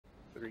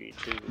3,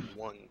 2,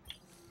 1.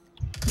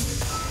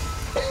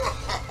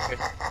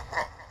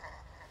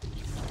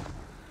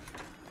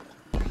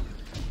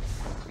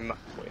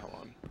 Wait, hold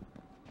on.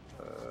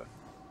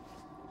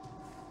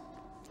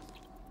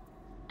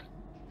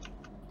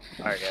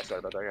 Alright, yeah, sorry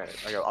about that.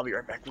 I'll be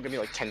right back. Give me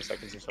like 10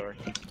 seconds, I'm sorry.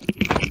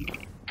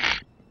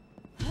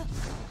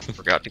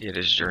 Forgot to get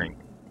his drink.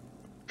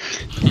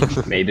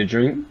 Made a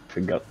drink,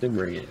 forgot to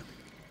bring it.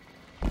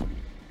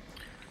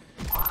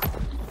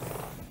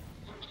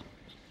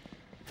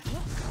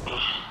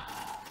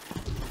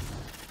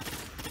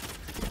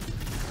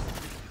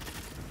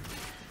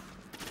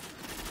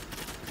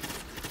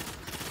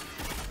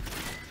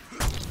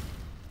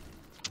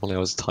 Only I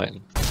was a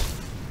Titan.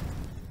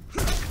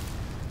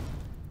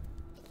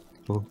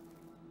 Oh.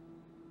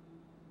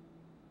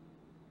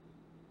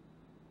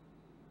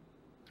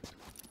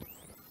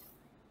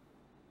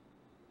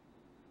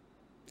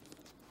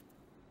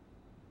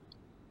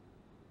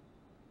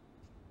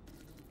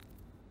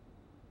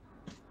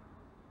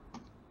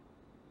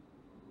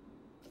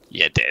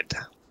 You did.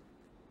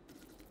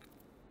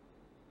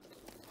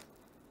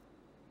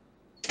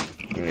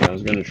 Yeah, I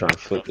was gonna try and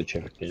flip the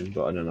chicken,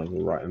 but I don't have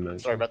the right amount.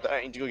 Sorry about that.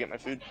 I need to go get my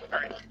food.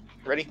 Alright,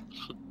 ready?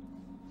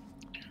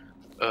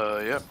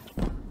 Yep.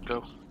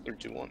 Go. 3,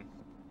 2, 1.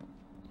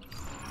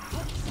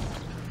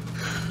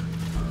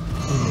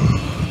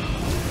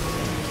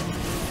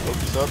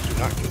 Focus up, do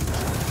not kill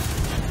this.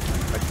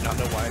 I do not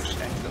know why I just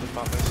accidentally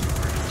found this.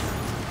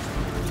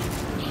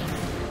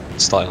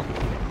 Style.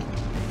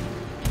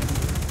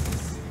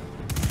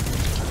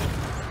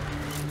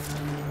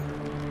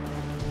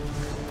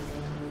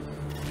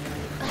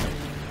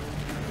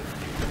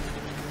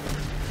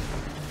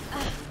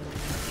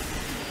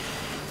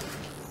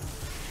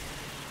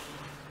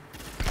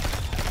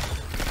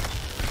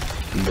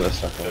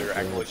 Burst up on Your the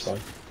acolytes. side.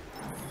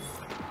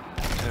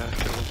 Yeah,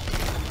 kill him.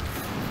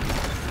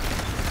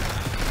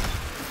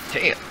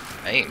 Damn,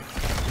 aim.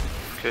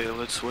 Okay,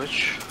 let's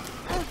switch.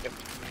 Yep.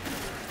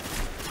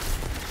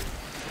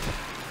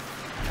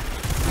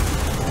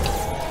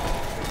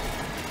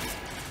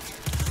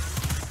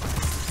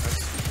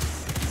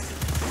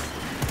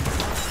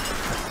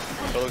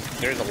 So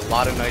there's a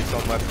lot of knights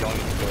on left going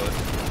to kill it.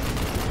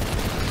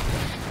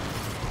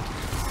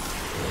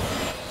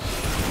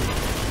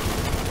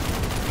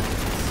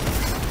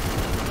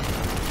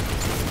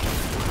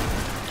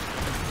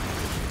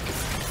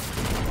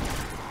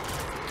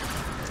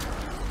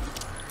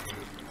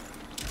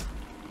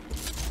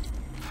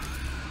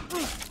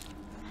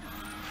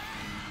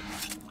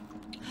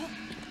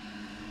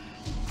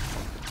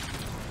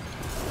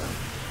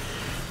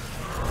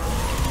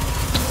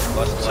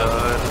 Left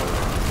side.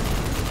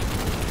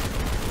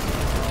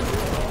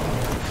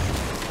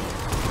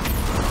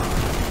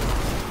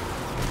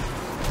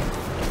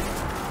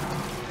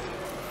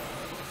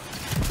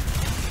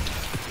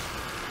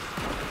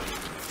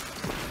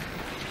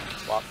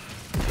 Swap.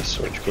 Just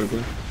switch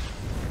quickly.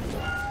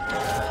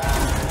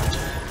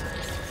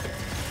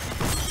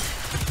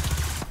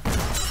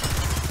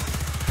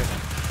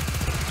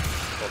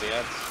 All the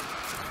ads.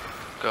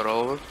 Got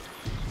all of them.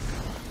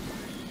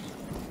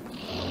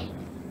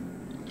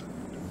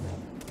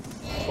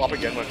 Swap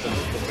again when it's in the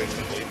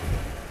basement lead.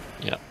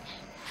 Yeah.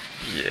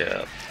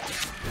 Yeah.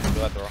 Do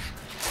that throw.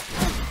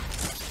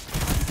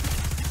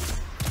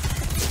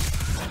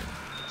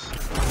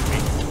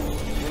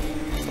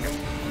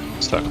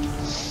 Stuck.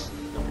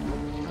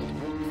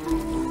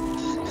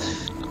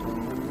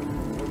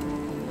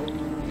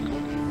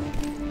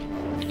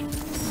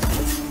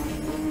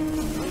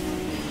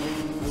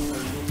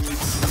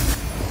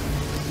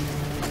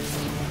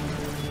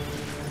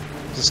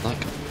 It's a snack.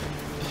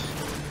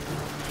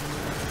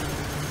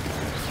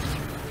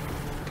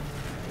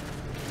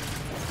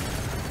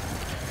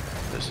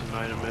 There's a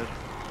knight in mid.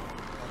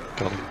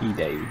 Got him. He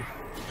died.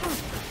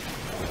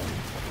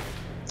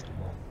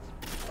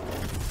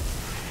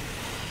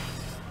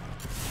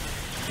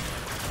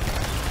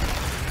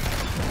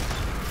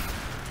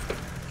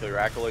 Kill your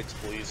acolytes,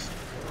 please.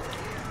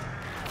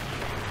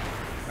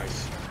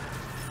 Nice.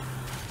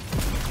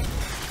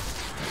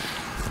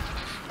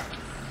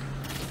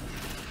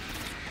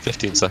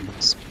 $15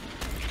 seconds.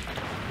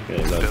 Okay,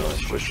 that's Yeah, nice.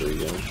 switch. Push it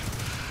again.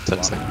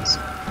 10 seconds.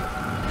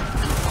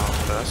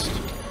 Best.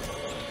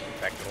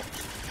 Back middle.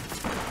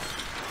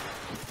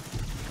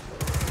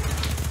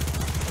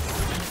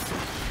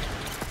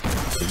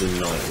 I did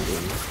not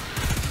again.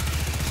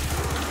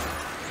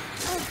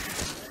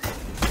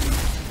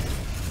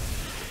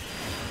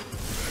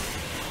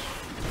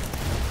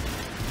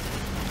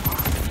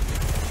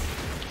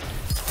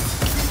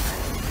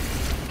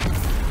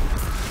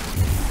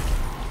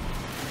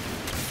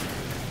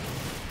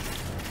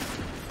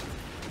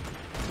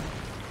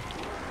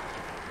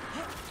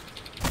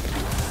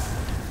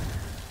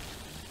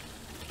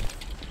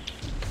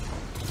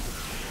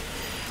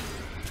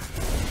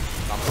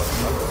 Complex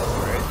up,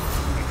 right?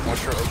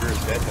 Once your ogre is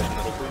dead, head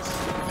middle, please.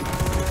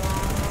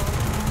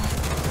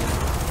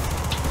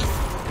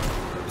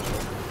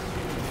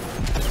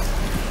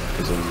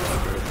 He's in the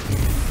library.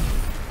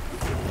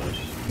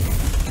 Nice.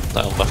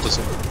 That one left us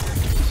all.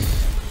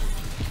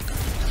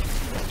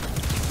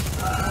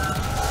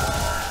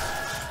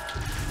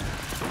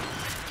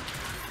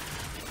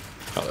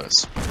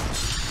 Nice.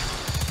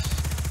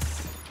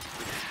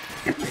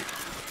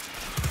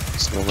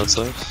 Still on that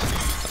side.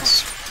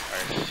 Nice.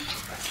 Alright,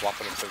 I'm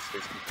swapping it so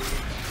space completely.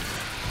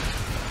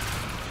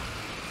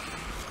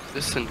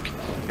 This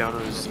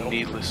encounter is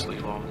needlessly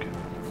long.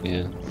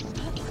 Yeah.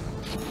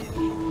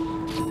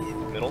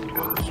 Middle.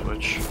 Go to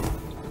switch.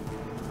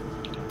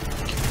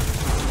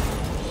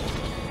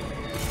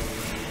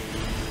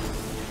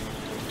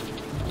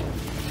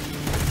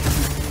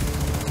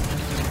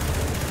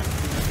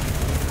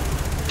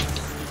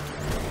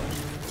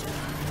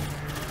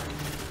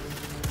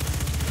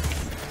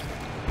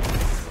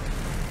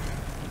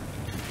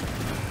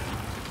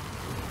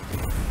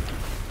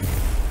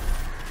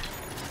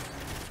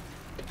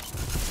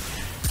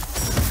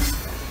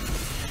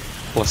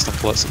 Plus stuff,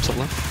 plus some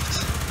left.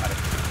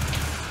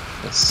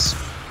 Yes.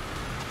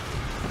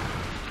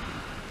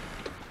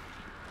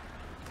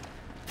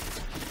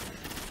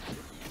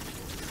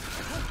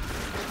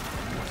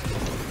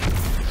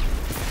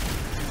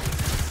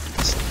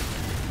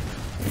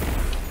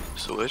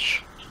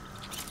 Switch.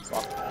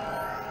 Swap.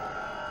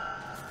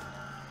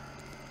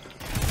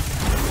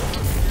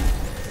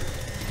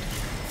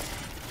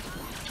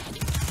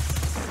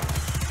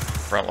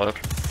 Front load.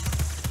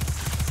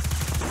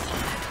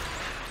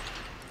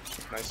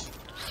 Nice.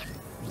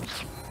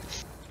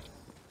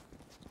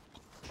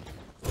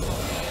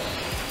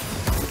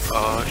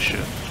 Oh shit.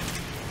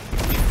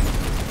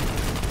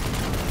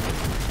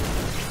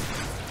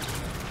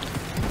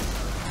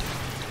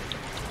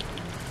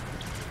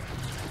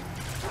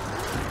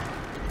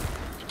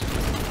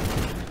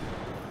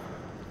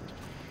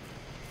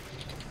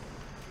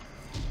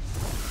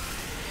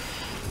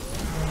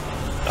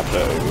 Up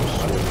there, it was.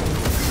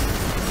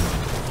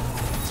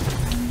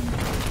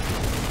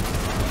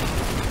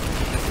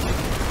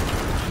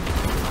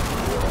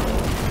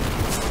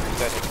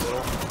 That hit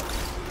middle.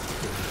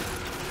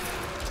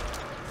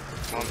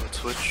 On the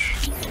switch.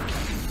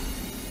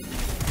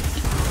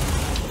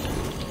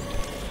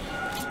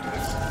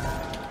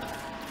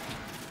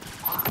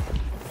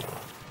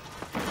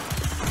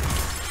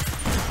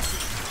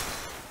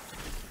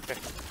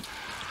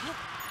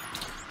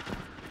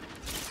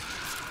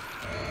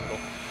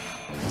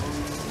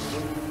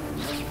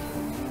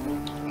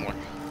 More.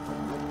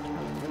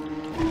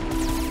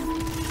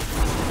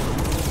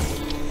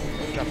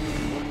 Jump.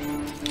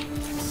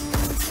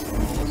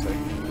 Looks like.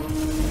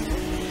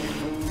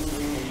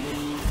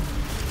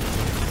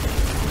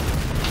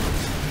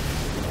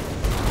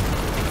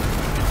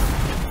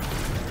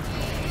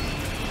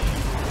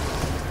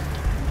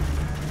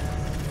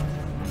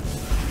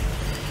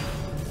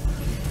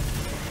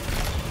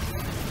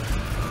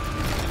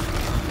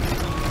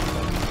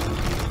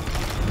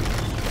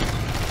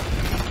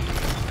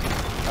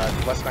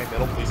 West Knight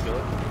middle, please kill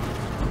it.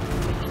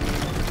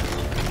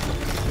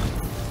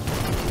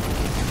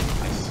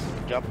 Nice.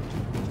 Good job.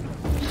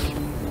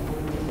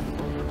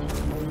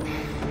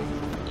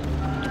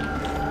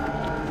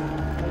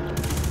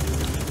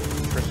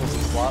 Crystals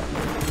and swap.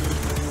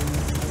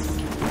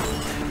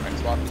 Alright,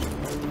 swap.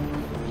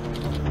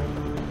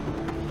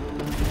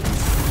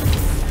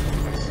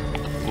 Nice.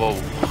 Whoa.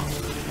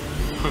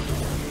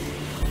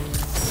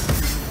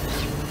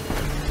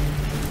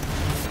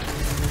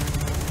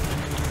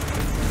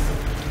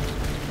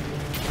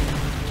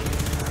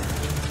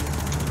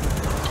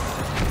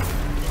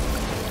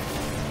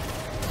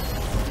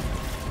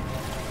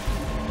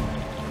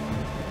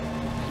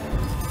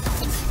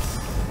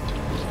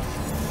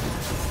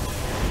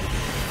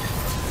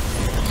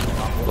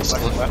 Plus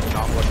Left, left. left,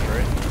 not left,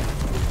 right.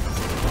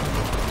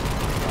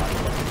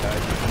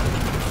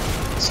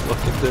 It's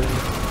fucking dead.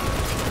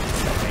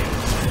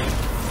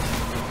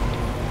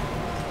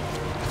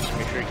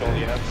 Make sure you kill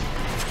the abs.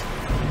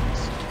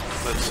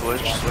 Let's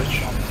switch, switch.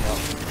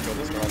 Kill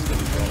this girl, kill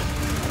this girl.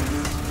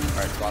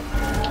 Alright, swap.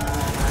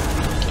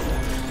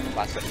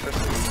 Last set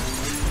first.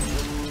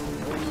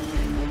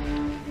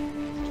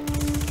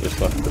 Just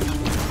left this.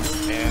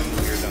 And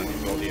you're done. You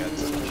roll the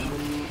ads.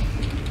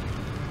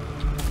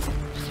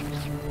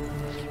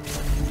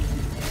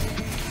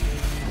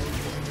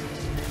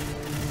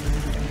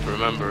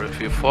 Remember, if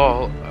you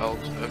fall, Alt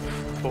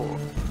F4.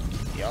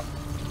 Yep.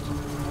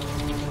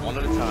 One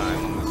at a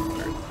time on this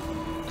part.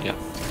 Yeah.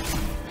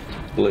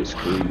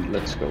 Blitzkrieg,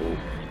 let's go.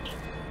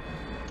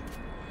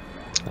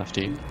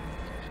 After you.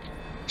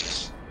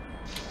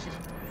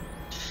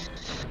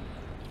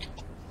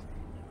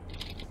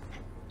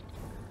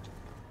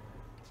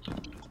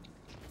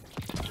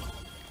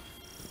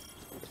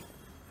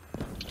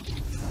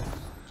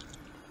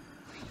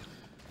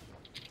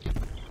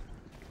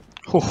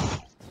 Whew,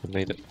 I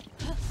made it.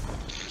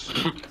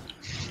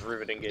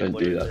 Riveting Don't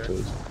do gameplay that there. to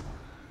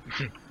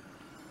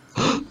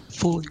us.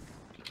 Fully.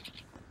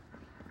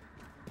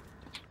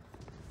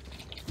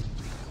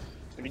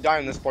 If you die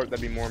in this part,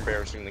 that'd be more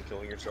embarrassing than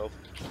killing yourself.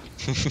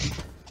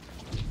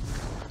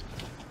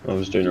 I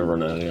was doing a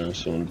run earlier and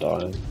someone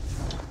died.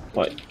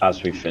 Like,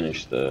 as we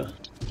finished the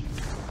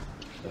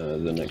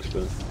next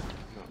bit. Oh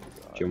my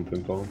god.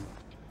 Jumping bomb.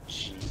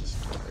 Jesus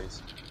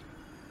Christ.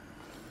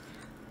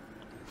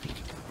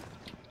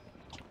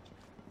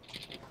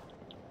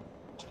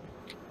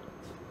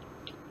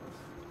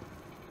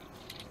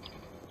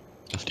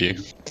 you.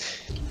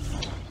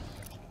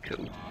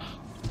 Cool.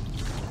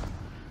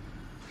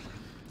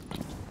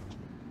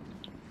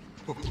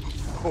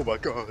 Oh my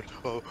god.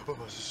 Oh,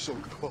 this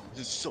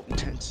is so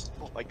intense.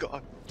 Oh my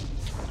god.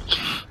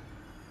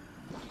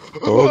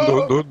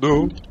 Oh no no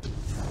no!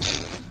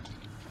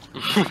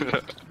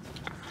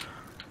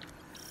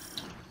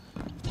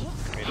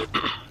 Made it.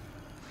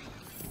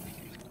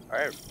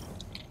 Alright.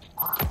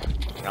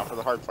 Now for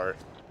the hard part.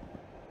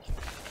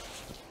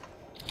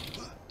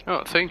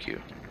 Oh, thank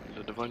you.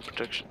 The divine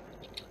protection.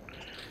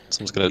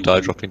 Someone's gonna die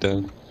dropping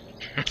down.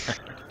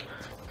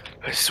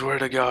 I swear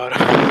to God.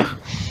 Yeah,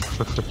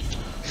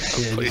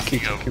 you waking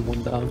keep up. taking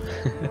one down.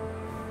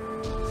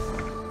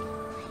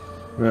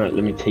 Right,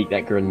 let me take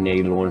that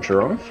grenade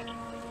launcher off.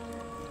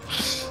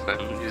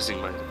 I'm using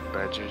my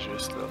bad juju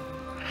still.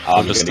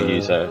 I'm just, just gonna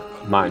use a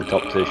mine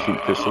top to shoot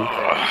crystal.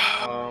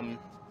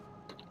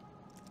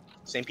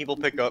 Same people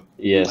pick up.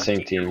 Yeah, Left same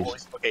team, teams.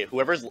 always- Okay,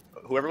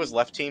 whoever was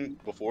left team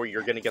before,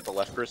 you're gonna get the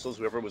left crystals.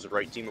 Whoever was the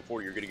right team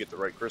before, you're gonna get the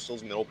right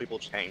crystals. Middle people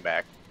just hang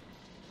back.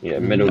 Yeah,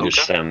 middle just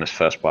Okay. stay on this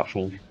first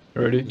platform.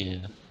 Ready?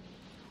 Yeah.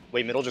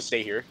 Wait, middle just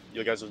stay here.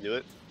 You guys will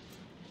do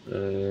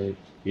it.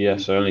 Yeah,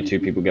 so only 2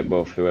 people get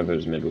both.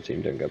 Whoever's middle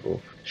team don't get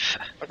both.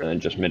 Okay.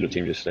 And just middle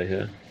team just stay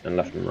here, and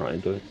left and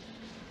right do it.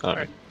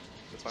 Alright.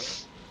 That's fine.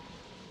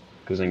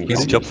 Because then you Easy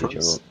can't job mix for each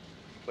us. other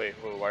Wait,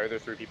 why are there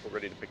 3 people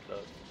ready to pick it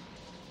up?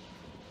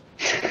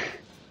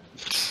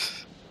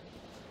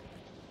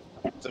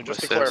 So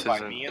just to My sense clarify,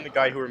 isn't- me and the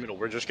guy who are middle,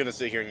 we're just gonna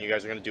sit here and you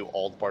guys are gonna do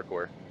all the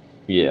parkour.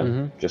 Yeah,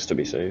 Mhm. just to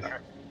be safe,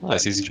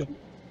 Nice, easy job.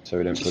 so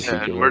we don't push Yeah,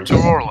 each and other. we're 2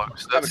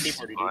 warlocks. Have a That's team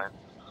party, dude. fine.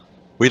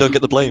 We don't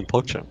get the blame,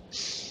 PogChamp.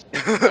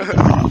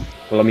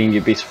 Well, I mean,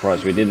 you'd be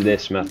surprised. We did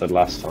this method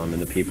last time,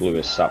 and the people who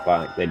were sat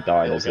back, they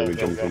died Go, as they go, were go,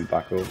 jumping go.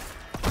 back up.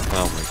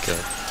 Oh my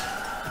god.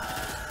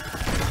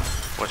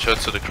 Watch out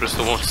so the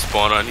crystal won't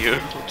spawn on you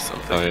or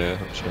something. Oh yeah,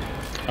 I'm sure.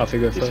 I'll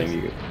figure it You first.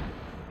 think you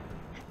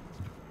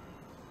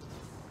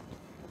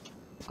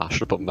I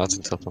should have put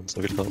mounting top on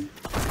so we could help.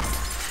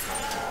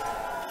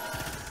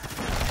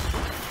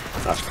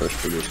 That's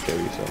crystal, just kill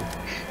yourself.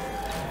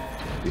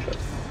 Be fair.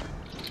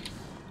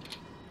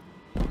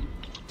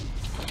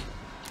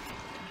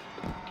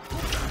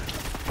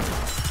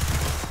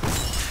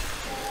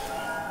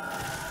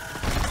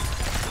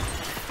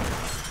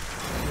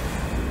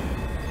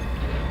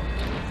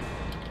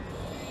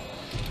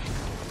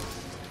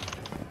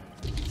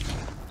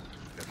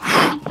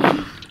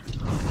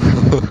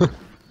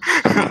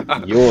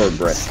 You're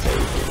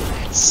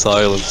breathtaking.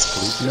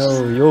 Silence, please.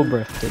 No, you're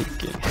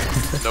breathtaking.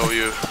 No,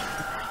 you.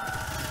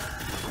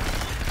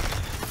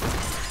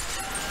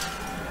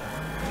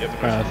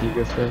 Alright, you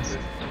go first.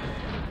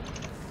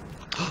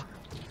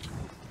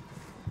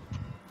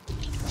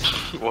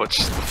 Watch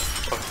the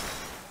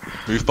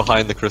fuck. Move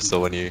behind the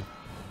crystal when you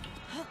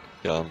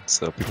get on,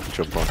 so people can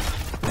jump on.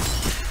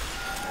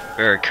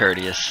 Very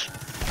courteous.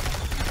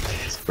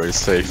 It's very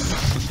safe.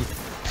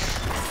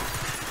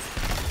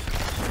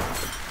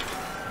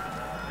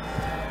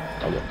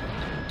 Okay.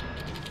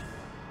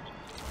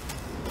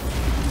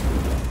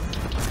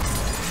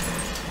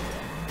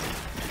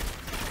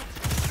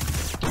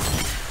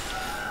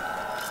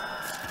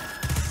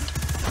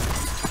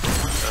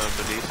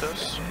 Beneath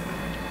us.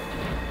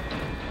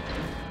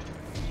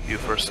 You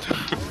first.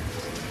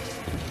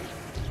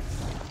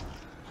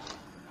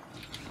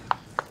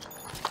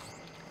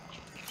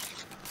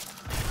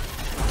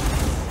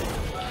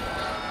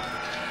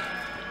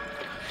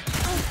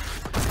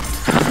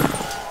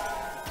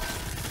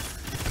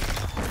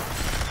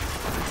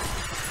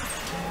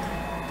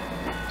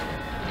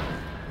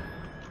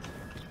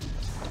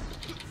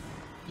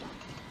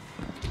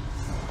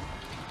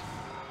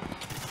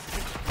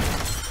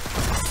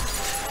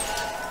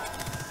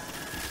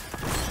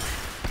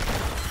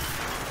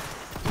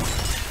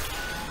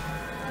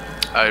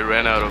 I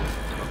ran out of.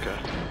 Okay.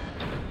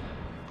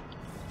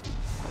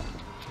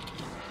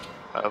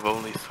 I have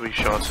only 3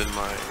 shots in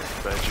my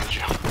bad juju.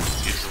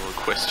 Use a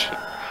little question.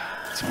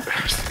 It's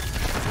embarrassing.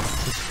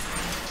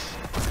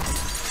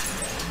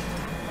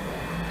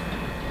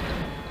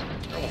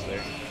 We're almost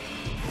there.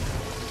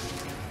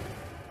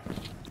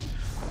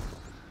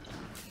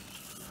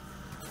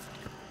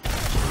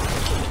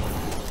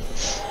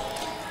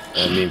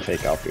 Me and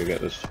Fake Alpha will get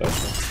this first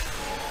one.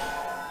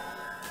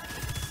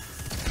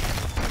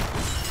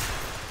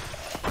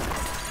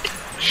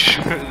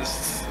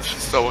 This is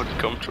so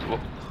uncomfortable.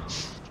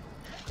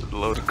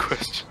 Loaded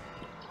question.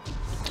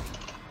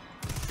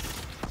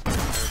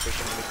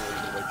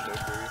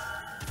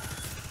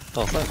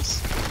 Oh,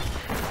 thanks.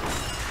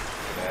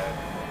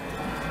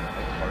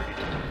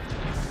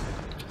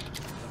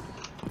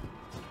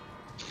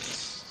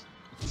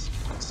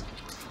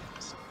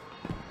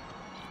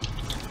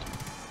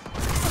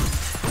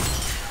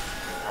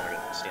 How am I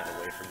gonna stand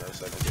away from those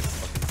so I don't get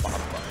fucking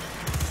bombed by it?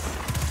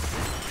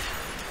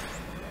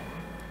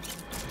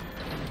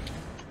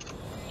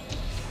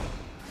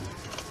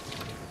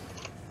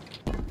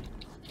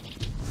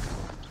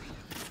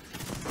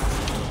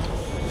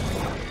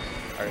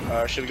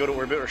 Alright, should we go to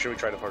orbit or should we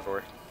try to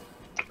parkour?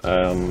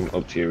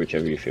 Up to you,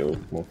 whichever you feel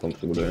more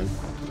comfortable doing.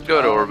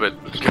 Go to orbit.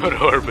 Go to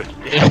orbit.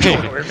 Yeah,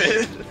 go to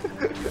orbit.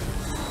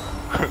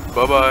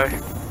 Bye bye.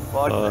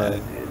 Fuck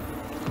that, dude.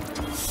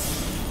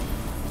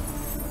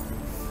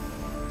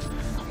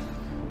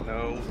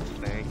 No,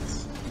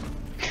 thanks.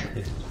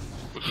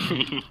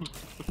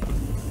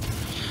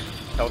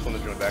 Tell us when to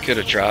join back. Could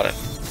have tried it.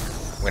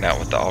 Went out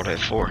with the Alt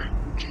F4.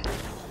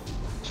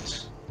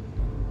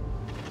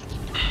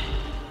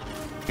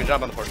 Good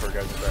job on the parkour,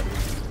 guys.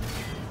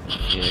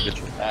 Yeah, good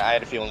job. I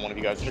had a feeling one of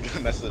you guys were gonna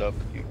mess it up.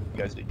 You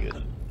guys did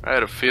good. I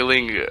had a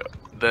feeling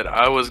that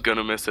I was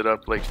gonna mess it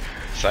up. Like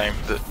Same.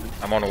 the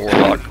I'm on a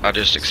Warlock. I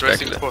just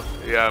stressing expected it. part.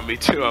 Yeah, me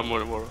too. I'm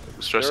on more.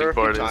 The stressing There were a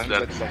part few is times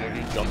that. that someone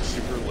who jumped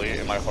super late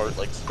and my heart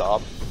like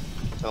stopped.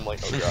 And I'm like,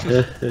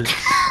 oh god.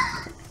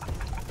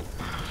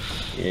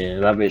 Yeah,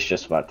 that bit's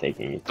just about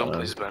taking your Don't time.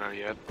 place banner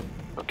yet.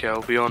 Okay,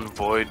 I'll be on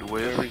Void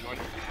with. Me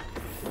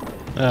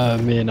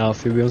and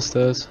Alfie will be on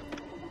stairs.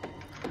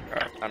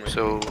 I'm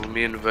So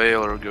me and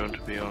Vale are going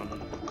to be on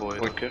Void.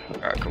 Okay.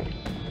 Alright, cool.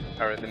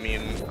 Alright, then me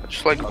and I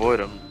just like Void.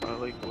 I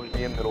like Void.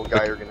 me and middle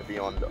guy are gonna be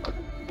on dog.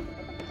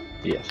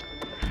 Yes.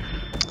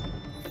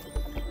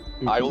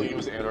 I will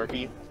use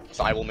Anarchy,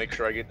 so I will make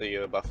sure I get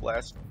the buff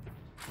last.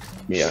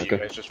 Yeah, So you okay.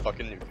 guys just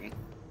fucking nuke him.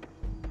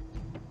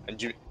 And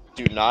do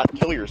not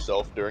kill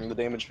yourself during the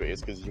damage phase,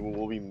 because you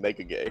will be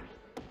mega gay.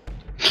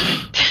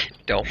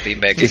 Don't be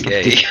mega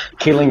gay.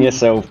 Killing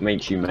yourself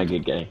makes you mega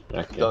gay.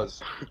 Okay. It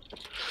does.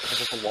 It's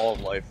just a law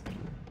of life.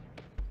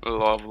 The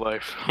law of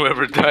life.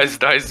 Whoever dies,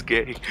 dies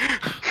gay.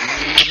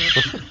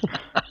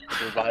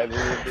 Survival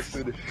of the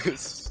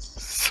fittest.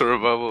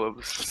 Survival of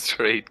a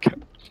straight guy.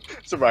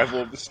 Survival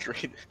of the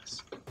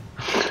straightest.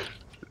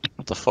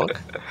 What the fuck?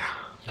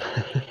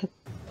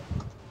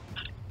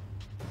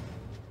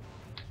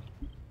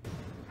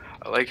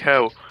 I like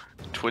how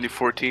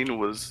 2014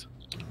 was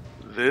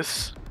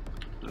this,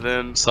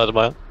 then Side of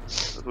my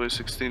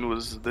 2016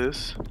 was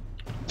this,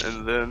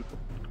 and then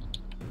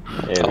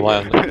Yeah, Am I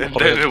on the- and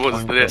then it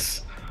was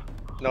this.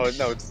 No,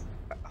 it's.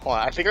 Hold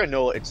on, I think I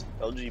know it's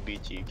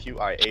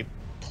LGBTQIA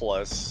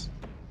plus.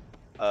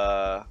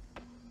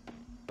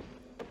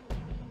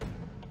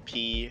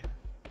 P.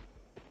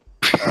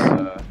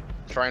 I'm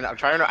trying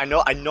to. I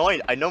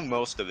know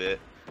most of it.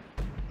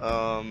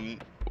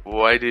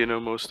 Why do you know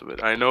most of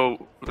it? I know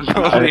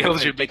Take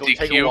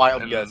LGBTQ a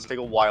wild and guess. Take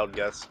a wild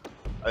guess.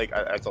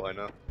 That's all I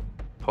know.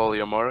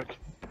 polyamoric.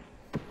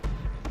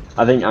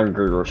 I think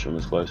Angry Russian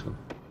was closer.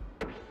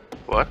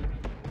 What?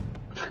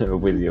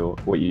 With your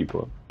what you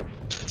put.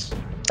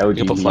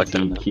 You put flag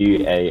down.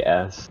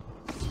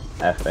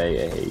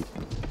 LGBTQASFAA.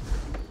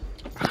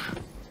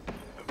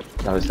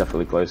 That was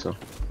definitely closer.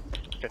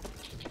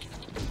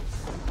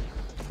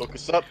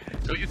 Focus up.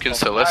 So you can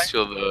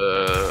celestial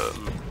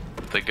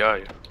the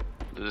guy,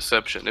 the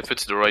deception. If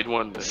it's the right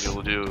one, then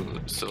you'll do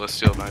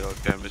celestial night arc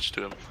damage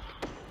to him.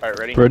 Alright,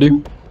 ready?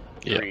 Ready?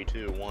 Yeah. 3,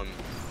 2, 1.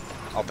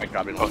 Oh, thank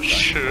God. Oh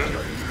shit.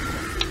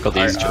 Got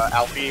these two.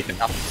 Alfie team,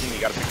 you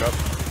gotta pick up.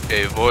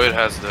 Okay, Void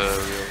has the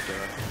real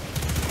die.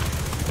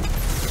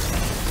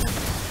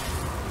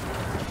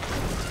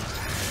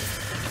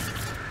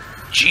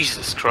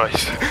 Jesus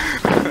Christ.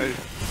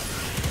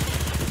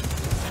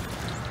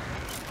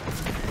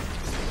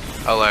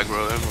 I'll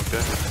aggro him,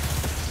 okay?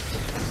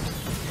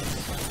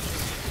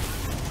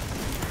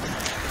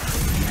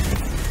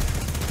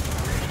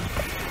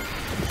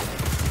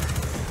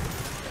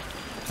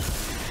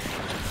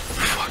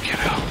 Fucking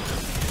hell.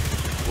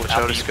 Watch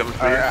out, he's coming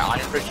for you. Iron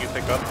Fish, you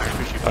pick up. Iron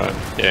Fish, you pick up.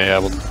 Yeah, I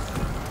will.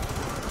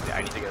 Yeah,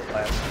 I need to get it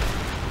last.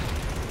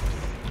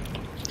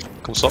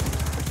 Come stop.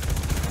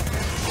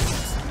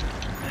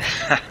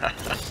 I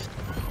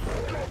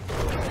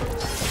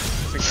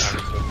think Iron's so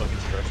fucking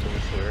stressful, I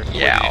swear. Yeah,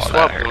 When you all swap,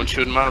 that hurt. don't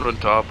shoot him out on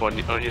top on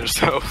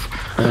yourself.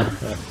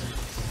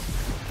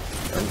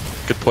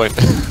 Good point.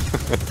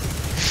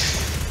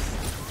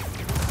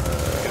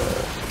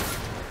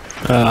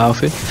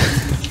 Alfie.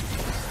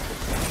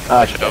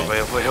 Watch Okay. out,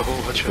 Vale, watch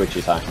out. Switch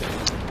attack.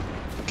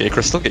 Get your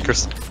crystal, get your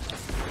crystal.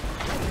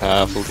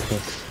 Full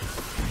defense.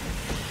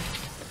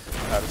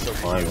 That is so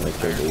Finally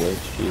killed the witch.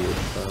 Jesus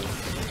Christ.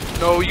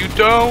 No, you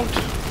don't!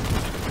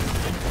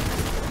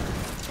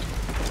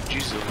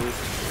 Jesus.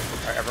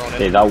 Alright, everyone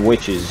Okay, in. that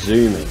witch is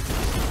zooming.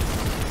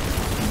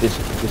 This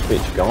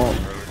bitch gone. I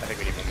think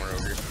we need one more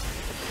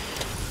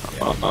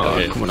over.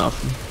 Okay. Come on,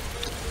 Alfie.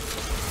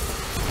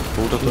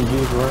 Hold up.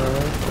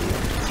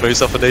 Throw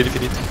yourself a nade if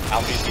you need to.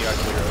 Alfie's you guys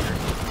clear over.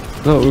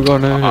 No, we're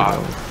going in. Ah,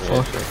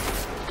 Fuck.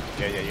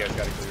 Yeah, you guys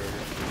gotta clear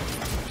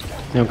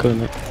over. Yeah, I'm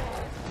killing it.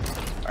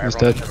 Alright, He's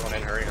everyone, dead. everyone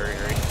in, hurry.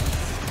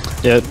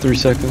 Yeah, 3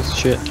 seconds.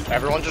 Shit.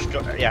 Everyone just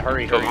go, yeah,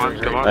 hurry. Come on.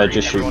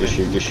 Just shoot. Everyone in.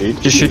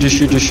 Just shoot.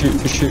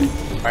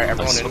 Alright,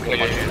 everyone in, go Okay.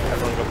 punch him.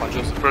 Everyone go punch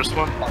him. Just the first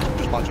one?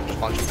 Just punch him.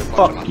 Fuck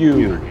on you. the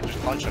computer. Just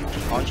punch him.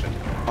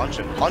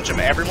 Punch him.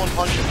 Everyone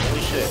punch him.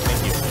 Holy shit,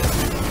 thank you.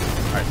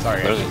 Alright,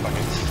 sorry, I Really? just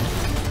fucking...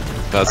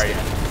 That's Alright,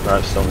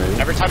 Right, still moving.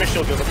 every time his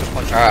shield goes up, just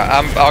punch him.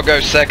 Alright, I'll go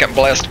second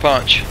blessed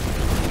punch.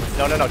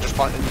 No, just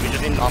punch. We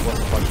just need an envelope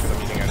to punch because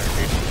I'm using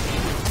energy.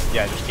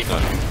 Yeah, just keep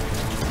punching.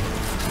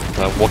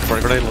 Walk in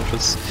front of grenade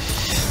launchers.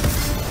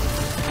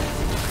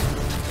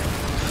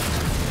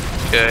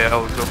 Okay,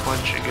 I'll go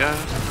punch again.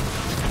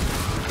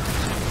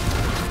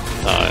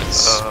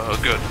 Nice.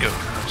 Good.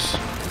 Nice.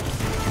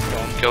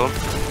 Kill him.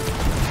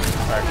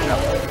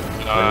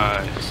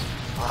 Nice.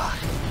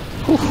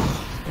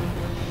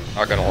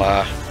 Not gonna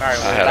lie. Alright, I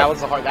well, had that a was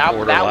the hard. That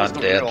was borderline the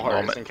death real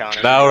hardest moment.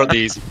 encounter. Now we're at the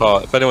easy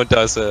part. If anyone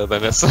dies here,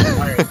 then it's...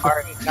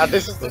 Alright. Now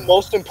this is the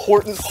most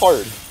important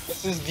part.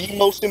 This is the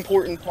most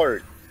important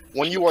part.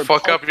 When you are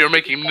Fuck up, you're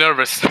making me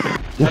nervous.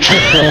 When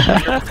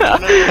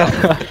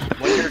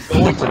you're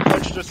going to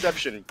punch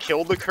deception,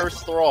 kill the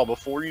cursed thrall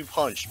before you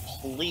punch,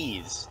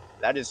 please.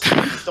 That is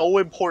so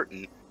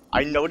important.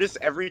 I notice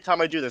every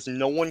time I do this,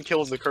 no one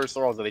kills the cursed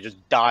thralls, they just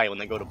die when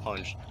they go to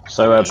punch.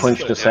 So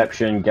punch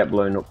deception, get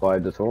blown up by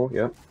the Thor.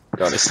 Yeah.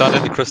 Got it. Stand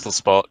in the crystal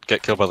spot,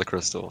 get killed by the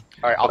crystal.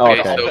 Alright, I'll Okay,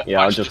 Okay, so yeah,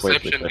 I'll punch just wait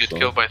for the deception, get crystal.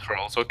 killed by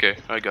thralls. Okay,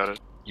 I got it.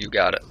 You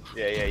got it.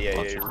 Yeah,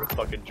 you're a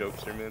fucking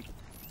jokester, man.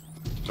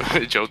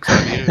 Jokes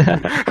on you.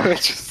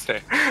 Just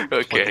say.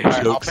 Okay.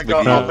 Alright, I'll pick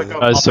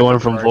up someone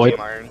from the Void?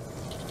 Iron.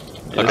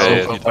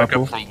 Okay, I'll back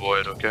up from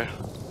Void, okay?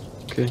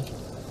 Okay.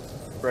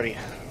 Ready.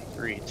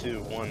 3, 2,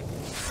 1.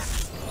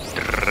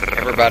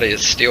 Everybody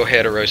is still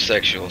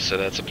heterosexual, so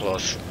that's a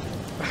plus.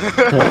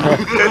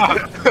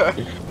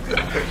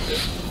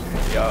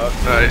 Yeah.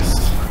 Nice.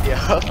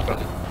 Yeah.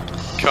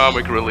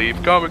 Comic relief.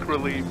 Come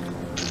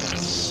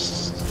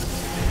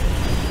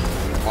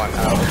on,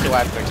 what's your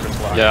last thing for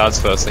slide? Yeah, that's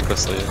first thing,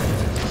 crystal, yeah.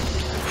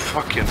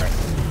 Fucking.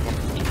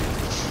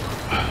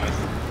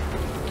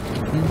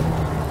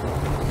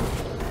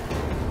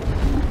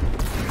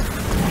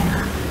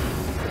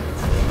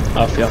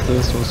 After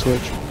this, we'll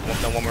switch.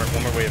 No, one more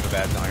wave of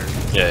bad iron.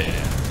 Yeah.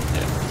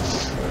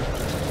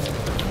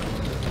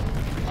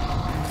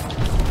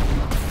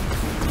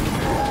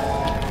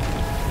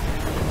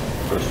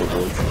 Crystal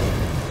Ball.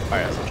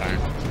 Alright, that's switch iron.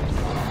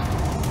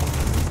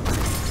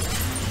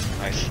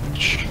 Nice.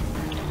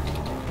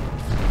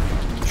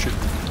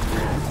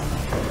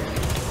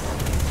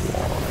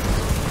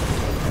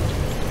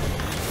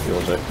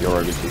 You're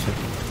already teasing.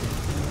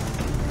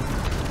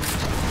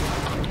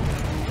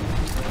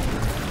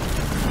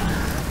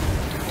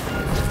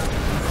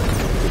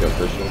 We got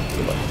crystal.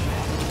 Goodbye.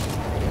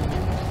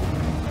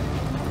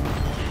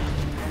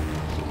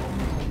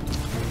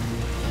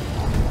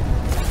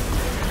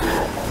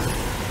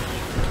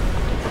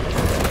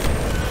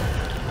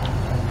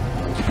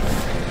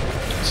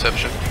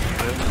 Deception.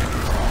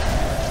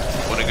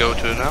 Wanna go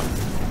to it now?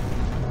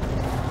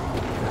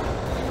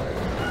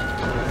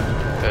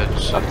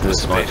 It's After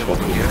this bait nice him one.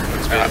 over here.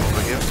 Let's bait him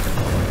over here.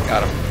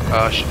 Got him.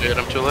 Shit,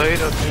 I'm too late.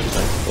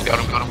 Got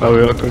him. Oh,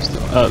 we are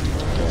crystal.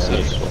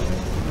 Nice one.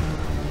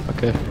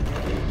 Okay.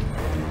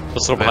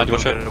 What's up behind you,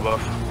 watch out?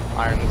 Above.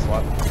 Iron this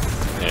left.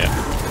 Yeah.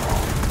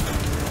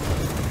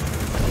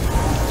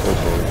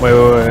 Wait.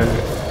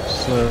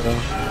 So,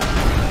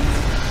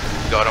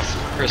 Got him.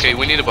 Okay,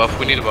 we need a buff.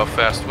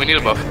 Fast. We need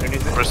a buff.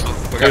 Crystal.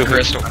 We got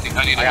crystal. I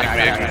need I got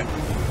a it.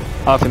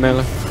 half a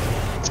melee.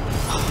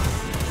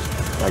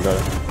 I got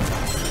it.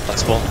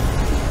 That's one.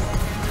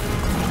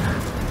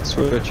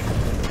 Switch.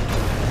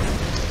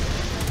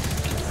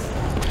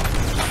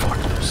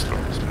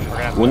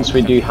 Once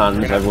we do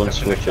hands, everyone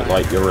switch at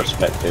like your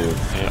respective.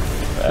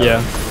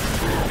 Yeah.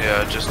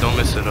 Yeah, just don't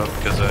mess it up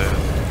because I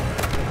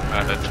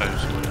had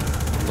times when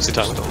What's the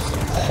time?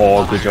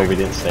 Oh, good job we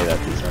didn't say that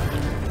this time.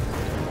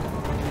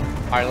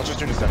 Alright, let's just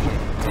do deception.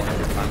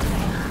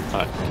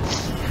 Alright.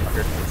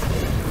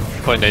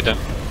 Point nade down.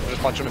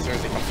 Just punch him as soon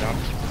as he comes down.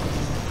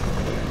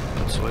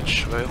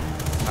 switch veil.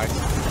 Nice.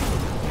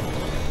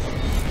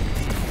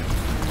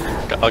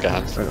 I'll get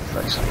hands. Alright,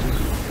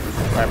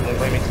 blue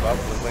flaming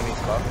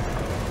spot.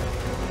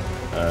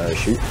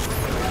 Shoot.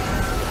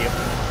 Yep.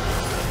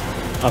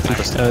 After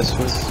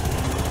switch.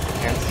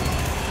 Hands.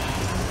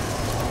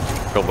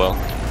 Go well.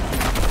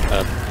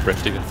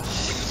 Rift even.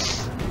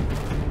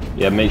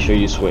 Yeah, make sure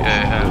you switch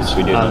Yeah, once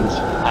we do hands.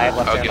 I have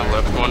left I'll hand get iron.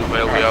 left one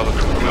veil.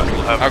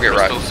 We'll have I'll get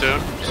right. crystal soon.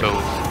 So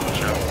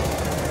watch out.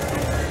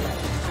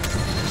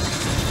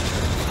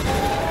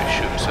 Okay,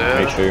 shoot his head.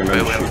 Make sure you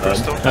remember Veil, we to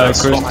have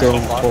shoot crystal. Crystal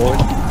forward.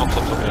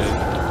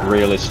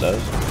 Realist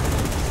does.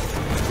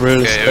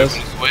 Really Okay, stairs.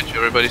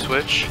 everybody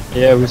switch.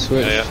 Yeah, we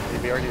switch. Yeah.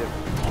 We already did.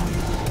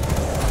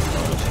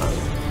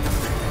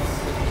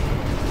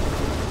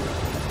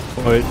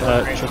 Wait,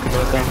 chuck it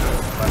down.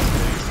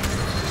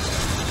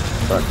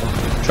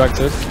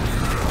 Tractor.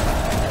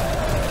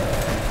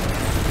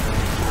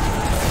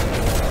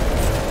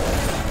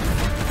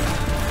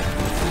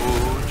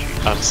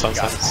 And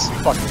sunsets. We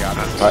fucking got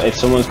it. Alright, if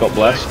someone's got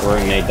blessed,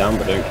 throwing nade down,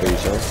 but don't kill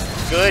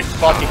yourself. Good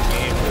fucking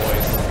game,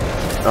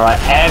 boys. Alright,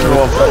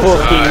 everyone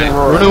fucking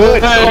Run run. away!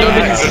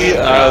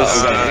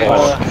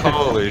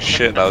 Holy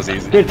shit, that was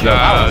easy. Good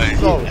job. Nice.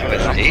 So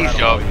That's easy. Good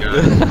job,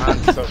 guys.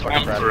 I'm so fucking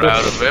I'm proud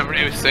proud of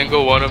every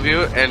single one of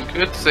you, and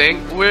good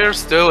thing we're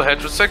still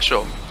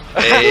heterosexual.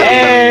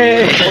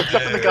 Hey.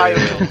 Except for the guy who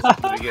killed us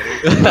at the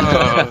beginning.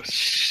 Oh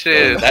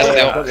shit!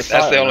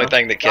 That's the only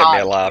thing that kept me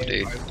alive,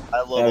 dude. I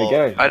love There we all.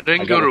 go. I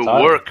didn't I go got to the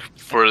title. work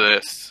for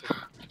this.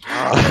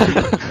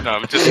 No,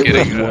 I'm just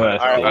kidding. worth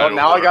Alright, it. well,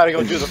 now I gotta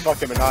go do the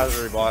fucking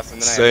menagerie boss,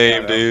 and then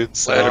Same, I dude.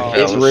 Same. Later,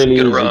 It's fellas. really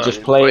Good easy. run.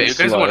 Just play Wait, it you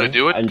guys slow wanna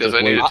do it? and 'Cause just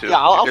I need wait. it too. Yeah,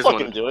 I'll You guys fucking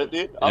wanna- do it,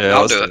 dude. Yeah,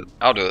 I'll let's do do it.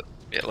 I'll do it.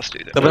 Yeah, let's do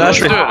that. The Let's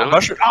do menagerie. it.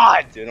 Menagerie.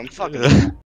 God, dude, I'm fucking.